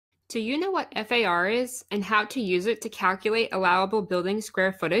Do you know what FAR is and how to use it to calculate allowable building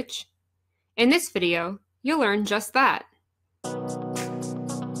square footage? In this video, you'll learn just that.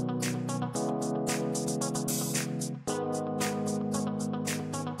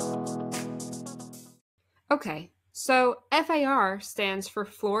 Okay, so FAR stands for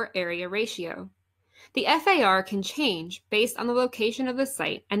floor area ratio. The FAR can change based on the location of the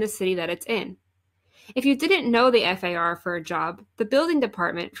site and the city that it's in. If you didn't know the FAR for a job, the building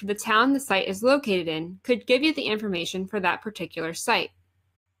department for the town the site is located in could give you the information for that particular site.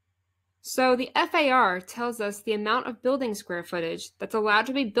 So the FAR tells us the amount of building square footage that's allowed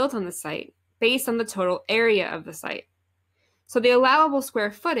to be built on the site based on the total area of the site. So the allowable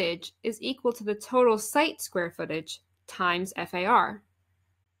square footage is equal to the total site square footage times FAR.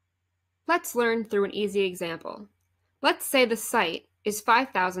 Let's learn through an easy example. Let's say the site is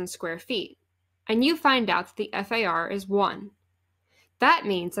 5,000 square feet, and you find out that the FAR is 1. That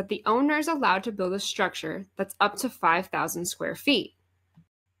means that the owner is allowed to build a structure that's up to 5,000 square feet.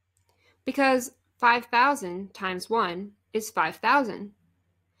 Because 5,000 times 1 is 5,000.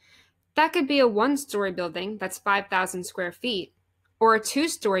 That could be a 1-story building that's 5,000 square feet, or a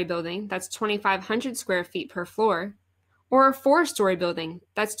 2-story building that's 2,500 square feet per floor, or a 4-story building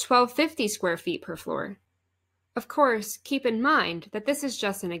that's 1,250 square feet per floor. Of course, keep in mind that this is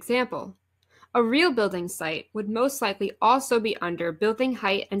just an example. A real building site would most likely also be under building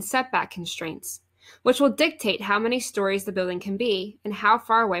height and setback constraints, which will dictate how many stories the building can be and how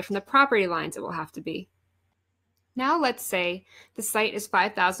far away from the property lines it will have to be. Now let's say the site is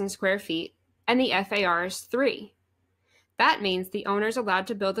 5,000 square feet and the FAR is 3. That means the owner is allowed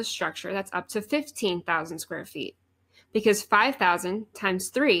to build a structure that's up to 15,000 square feet, because 5,000 times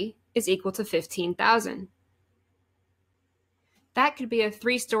 3 is equal to 15,000. That could be a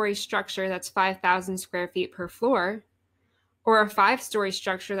 3-story structure that's 5,000 square feet per floor, or a 5-story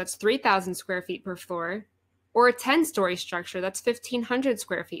structure that's 3,000 square feet per floor, or a 10-story structure that's 1,500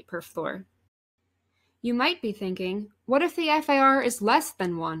 square feet per floor. You might be thinking, what if the FAR is less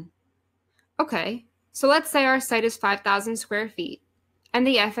than 1? Okay, so let's say our site is 5,000 square feet, and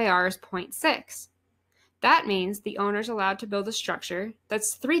the FAR is 0.6. That means the owner is allowed to build a structure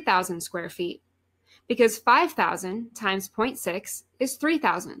that's 3,000 square feet, because 5,000 times 0.6 is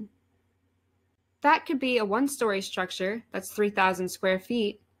 3,000. That could be a 1-story structure that's 3,000 square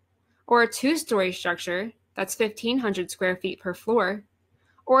feet, or a 2-story structure that's 1,500 square feet per floor,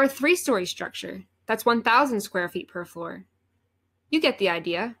 or a 3-story structure that's 1,000 square feet per floor. You get the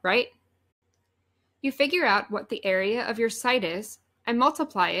idea, right? You figure out what the area of your site is and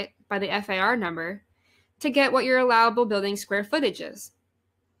multiply it by the FAR number to get what your allowable building square footage is.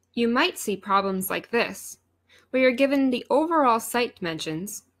 You might see problems like this, where you're given the overall site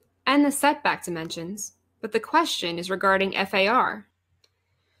dimensions and the setback dimensions, but the question is regarding FAR.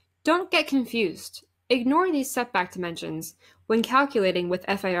 Don't get confused. Ignore these setback dimensions when calculating with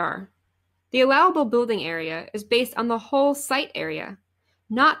FAR. The allowable building area is based on the whole site area,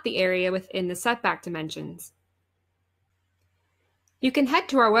 not the area within the setback dimensions. You can head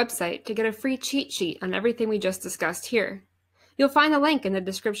to our website to get a free cheat sheet on everything we just discussed here. You'll find the link in the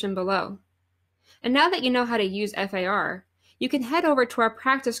description below. And now that you know how to use FAR, you can head over to our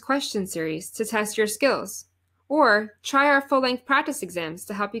practice question series to test your skills, or try our full-length practice exams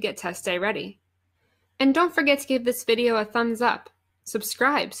to help you get test day ready. And don't forget to give this video a thumbs up,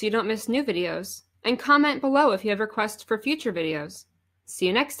 subscribe so you don't miss new videos, and comment below if you have requests for future videos. See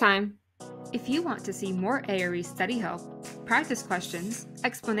you next time! If you want to see more ARE study help, practice questions,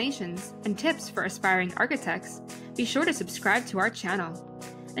 explanations, and tips for aspiring architects, be sure to subscribe to our channel.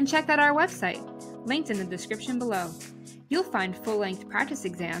 And check out our website, linked in the description below. You'll find full-length practice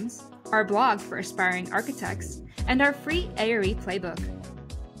exams, our blog for aspiring architects, and our free ARE playbook.